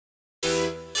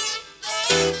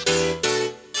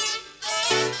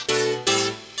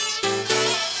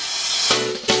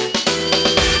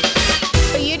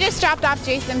dropped off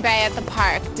Jason Bay at the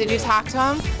park. Did you talk to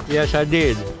him? Yes, I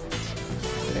did.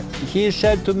 He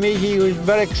said to me he was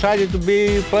very excited to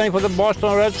be playing for the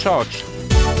Boston Red Sox.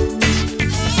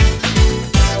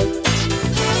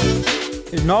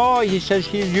 No, he says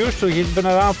he's used to it. He's been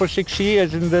around for 6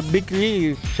 years in the big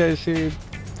league. He says it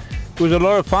was a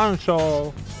lot of fun,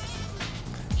 so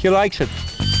he likes it.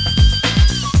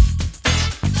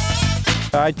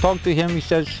 I talked to him. He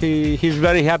says he's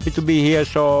very happy to be here,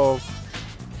 so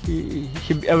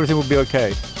everything will be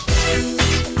okay.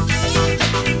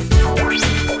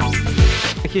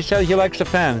 He said he likes the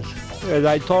fans. And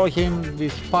I told him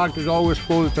this park is always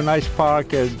full. It's a nice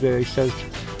park, and he says,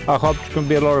 I hope it's going to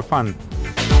be a lot of fun.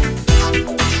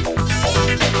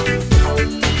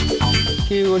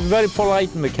 He was very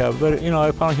polite in the cab.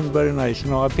 I found him very nice.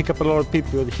 I pick up a lot of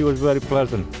people. He was very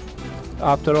pleasant.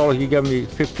 After all, he gave me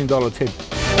 $15 tip.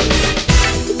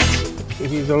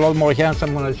 He's a lot more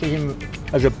handsome when I see him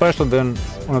as a person than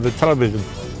on the television.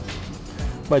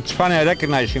 But it's funny, I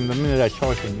recognize him the minute I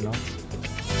saw him,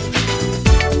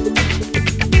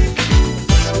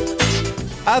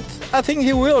 I think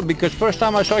he will, because first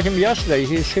time I saw him yesterday,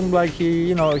 he seemed like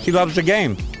he loves the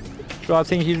game. So I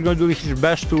think he's going to do his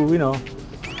best to,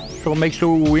 make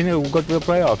sure we go to the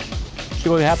playoffs. See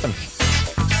what happens.